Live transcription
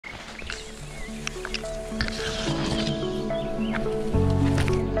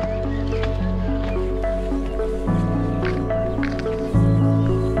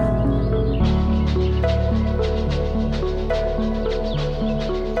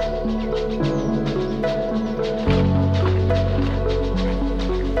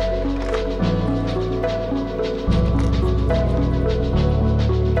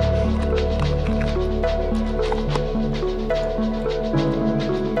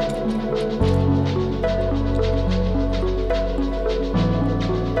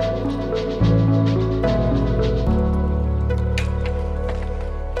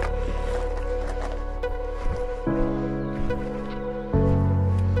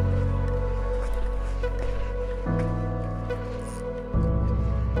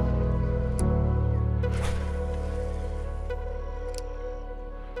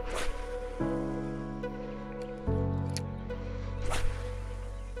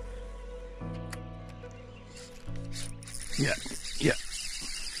Yeah, yeah.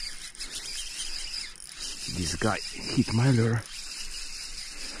 This guy hit my lure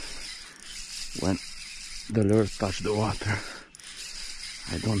when the lure touched the water.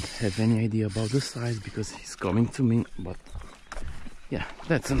 I don't have any idea about the size because he's coming to me, but yeah,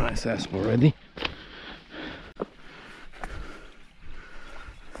 that's a nice asp already.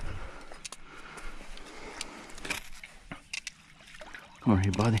 Come on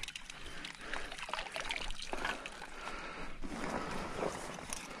here, buddy.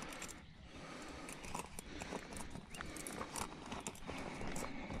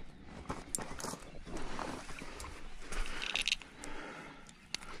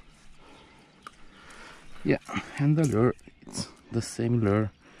 Yeah, and the lure, it's the same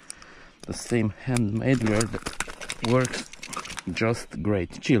lure, the same handmade lure that works just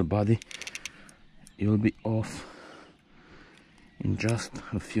great. Chill, buddy. You'll be off in just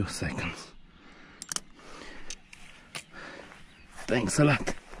a few seconds. Thanks a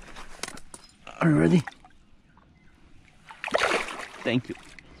lot. Are you ready? Thank you.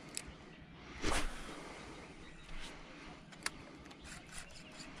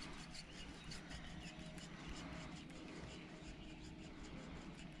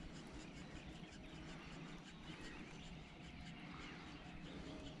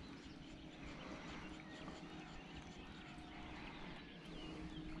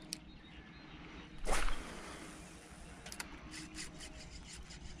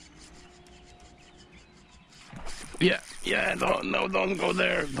 Yeah, don't go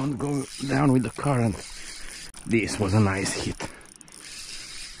there. Don't go down with the current. This was a nice hit.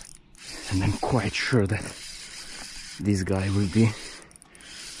 And I'm quite sure that this guy will be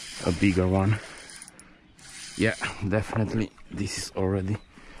a bigger one. Yeah, definitely this is already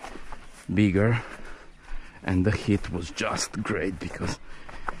bigger. And the hit was just great because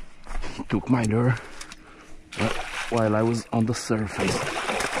he took my lure while I was on the surface.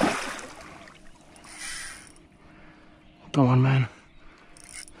 Come on, man.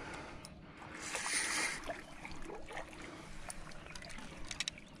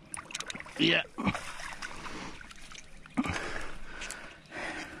 Yeah.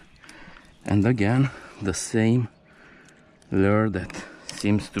 And again, the same lure that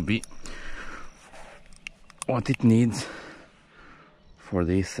seems to be what it needs for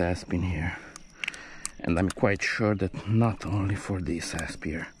this asp in here. And I'm quite sure that not only for this asp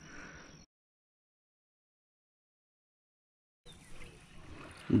here.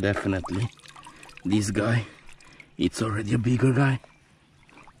 Definitely this guy, it's already a bigger guy.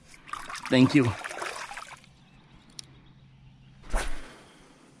 Thank you.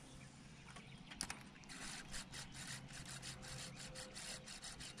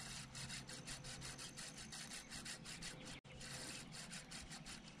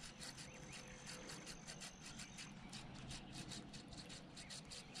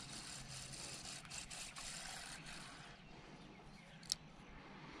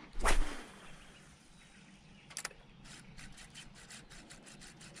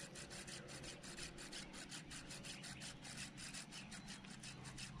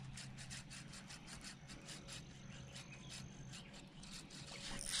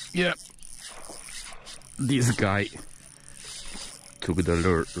 Yeah, this guy took the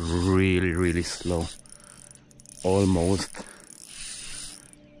lure really slow, almost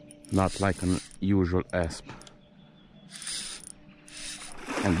not like an usual asp.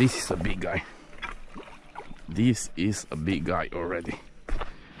 And this is a big guy. This is a big guy already.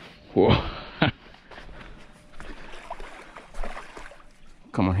 Whoa.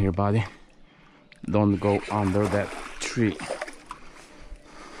 Come on here, buddy. Don't go under that tree.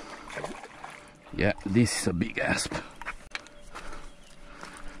 Yeah, this is a big asp.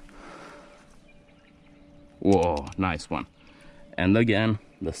 Whoa, nice one. And again,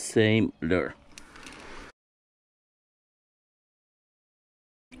 the same lure.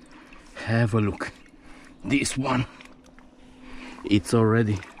 Have a look. This one, it's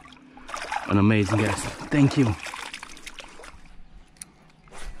already an amazing asp. Thank you.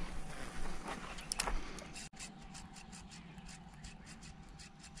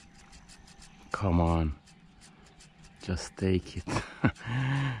 Come on, just take it.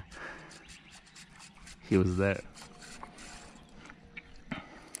 He was there.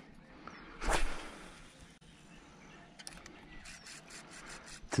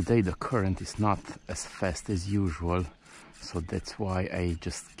 Today the current is not as fast as usual, so that's why I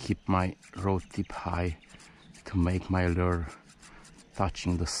just keep my rod tip high to make my lure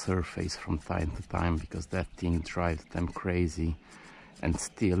touching the surface from time to time, because that thing drives them crazy, and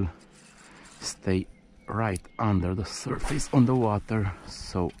still stay right under the surface on the water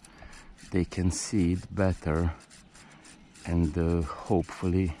so they can see it better and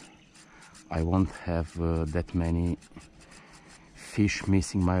hopefully I won't have that many fish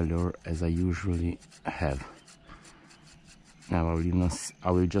missing my lure as I usually have. Now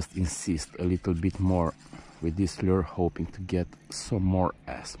I will just insist a little bit more with this lure, hoping to get some more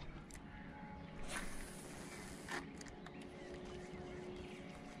asp.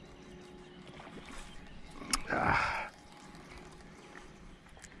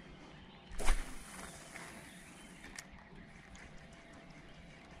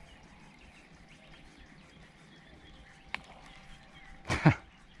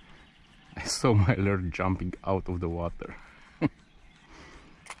 I saw my lure jumping out of the water.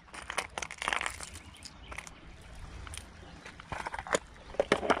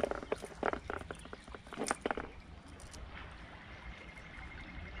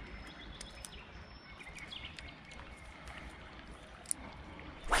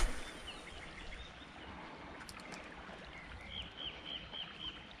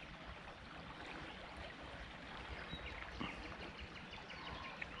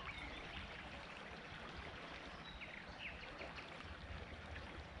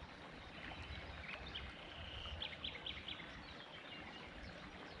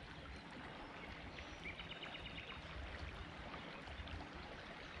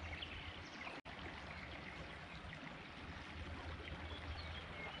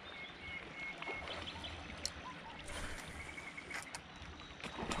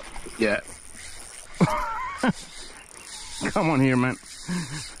 Yeah. Come on here, man.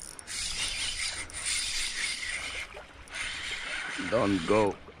 Don't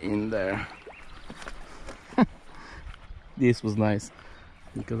go in there. This was nice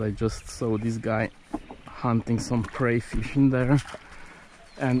because I just saw this guy hunting some prey fish in there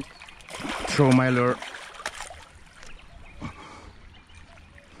and throw my lure.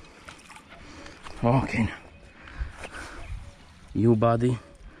 Okay, you buddy,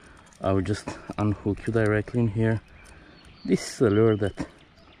 I will just unhook you directly in here. This is a lure that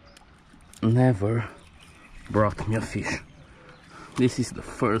never brought me a fish. This is the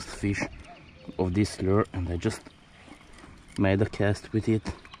first fish of this lure, and I just made a cast with it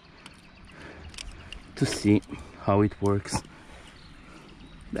to see how it works.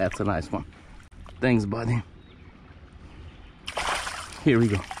 That's a nice one. Thanks, buddy. Here we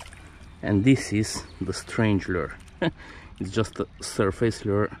go. And this is the strange lure. It's just a surface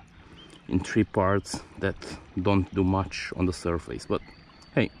lure in 3 parts that don't do much on the surface, but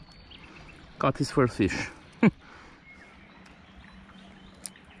hey, caught his first fish.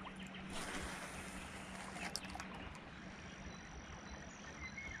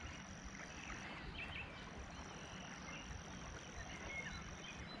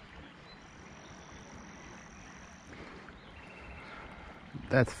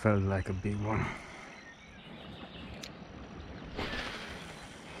 That felt like a big one.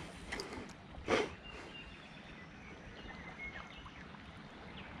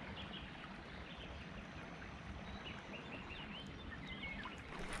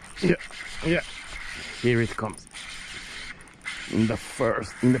 Yeah, here it comes. In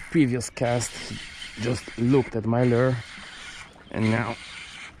the previous cast, he just looked at my lure, and now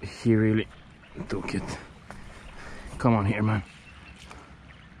he really took it. Come on here, man.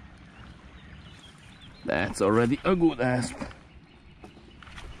 That's already a good asp.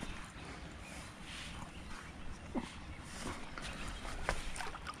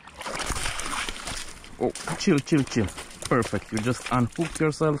 Oh, chill. Perfect, you just unhooked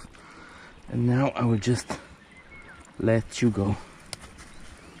yourself, and now I will just let you go.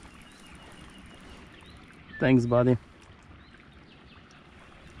 Thanks, buddy.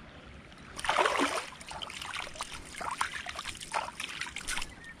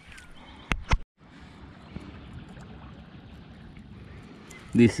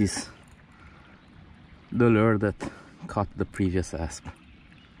 This is the lure that caught the previous asp.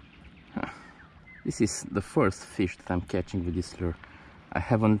 This is the first fish that I'm catching with this lure. I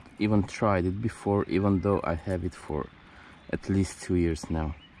haven't even tried it before, even though I have it for at least 2 years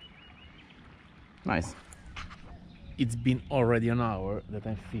now. Nice. It's been already an hour that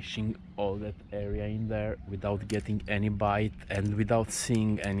I'm fishing all that area in there without getting any bite and without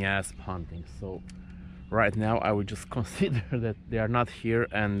seeing any asp hunting. So right now I will just consider that they are not here,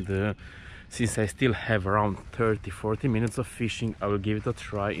 and since I still have around 30-40 minutes of fishing, I will give it a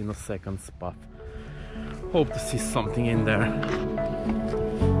try in a second spot. Hope to see something in there.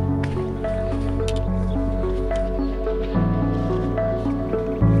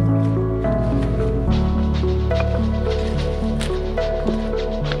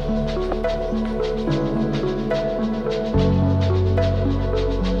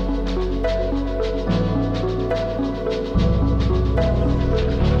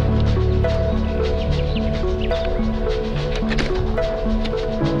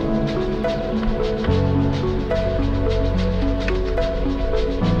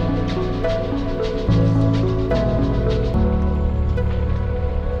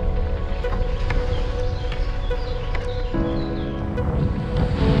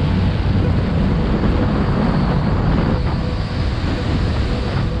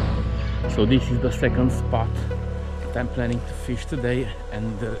 So this is the second spot that I'm planning to fish today,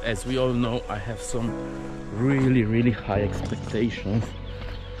 and as we all know, I have some really high expectations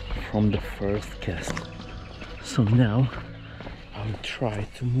from the first cast. So now I'll try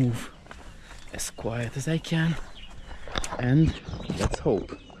to move as quiet as I can, and let's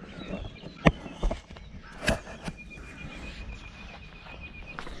hope.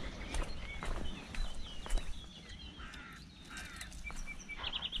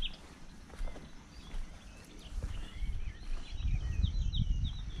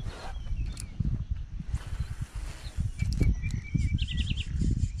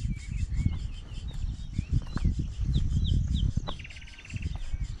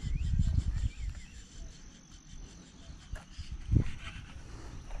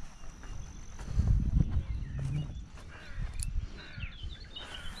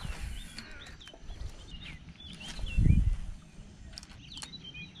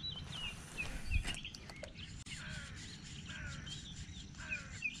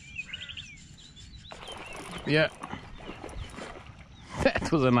 Yeah,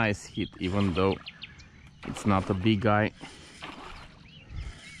 that was a nice hit, even though it's not a big guy.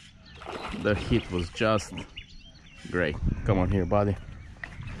 The hit was just great. Come on here, buddy.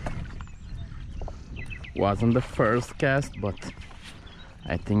 Wasn't the first cast, but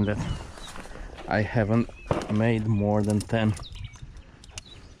I think that I haven't made more than 10.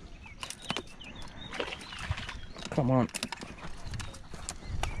 Come on.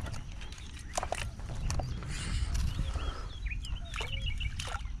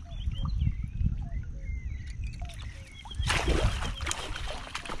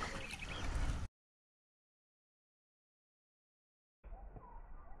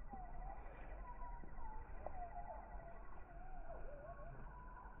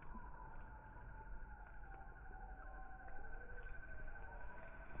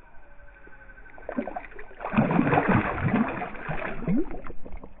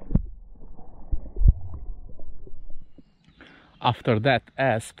 After that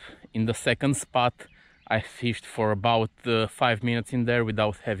ASP, in the second spot, I fished for about 5 minutes in there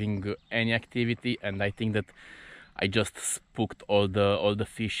without having any activity, and I think that I just spooked all the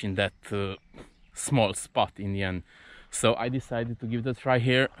fish in that small spot in the end. So I decided to give it a try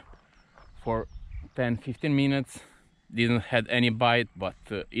here for 10-15 minutes. Didn't had any bite, but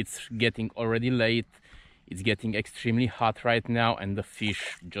it's getting already late. It's getting extremely hot right now, and the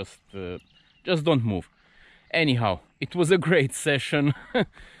fish just don't move. Anyhow, it was a great session,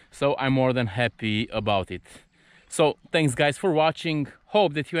 so I'm more than happy about it. So thanks guys for watching,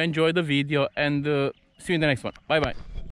 hope that you enjoyed the video, and see you in the next one. Bye bye.